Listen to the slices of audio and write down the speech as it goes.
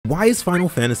Why is Final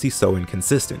Fantasy so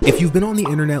inconsistent? If you've been on the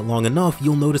internet long enough,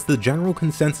 you'll notice the general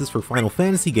consensus for Final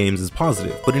Fantasy games is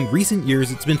positive, but in recent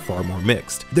years it's been far more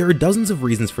mixed. There are dozens of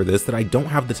reasons for this that I don't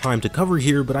have the time to cover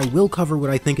here, but I will cover what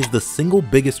I think is the single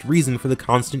biggest reason for the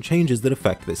constant changes that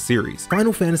affect this series.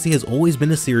 Final Fantasy has always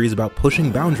been a series about pushing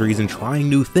boundaries and trying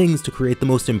new things to create the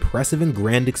most impressive and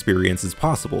grand experiences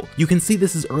possible. You can see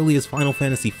this as early as Final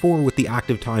Fantasy IV with the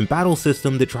active time battle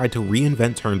system that tried to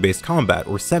reinvent turn-based combat,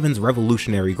 or 7's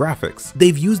revolutionary graphics.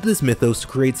 They've used this mythos to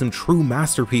create some true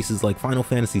masterpieces like Final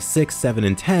Fantasy VI, 7,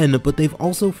 and 10, but they've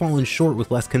also fallen short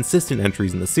with less consistent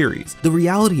entries in the series. The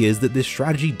reality is that this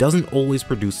strategy doesn't always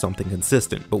produce something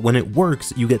consistent, but when it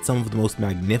works, you get some of the most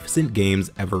magnificent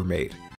games ever made.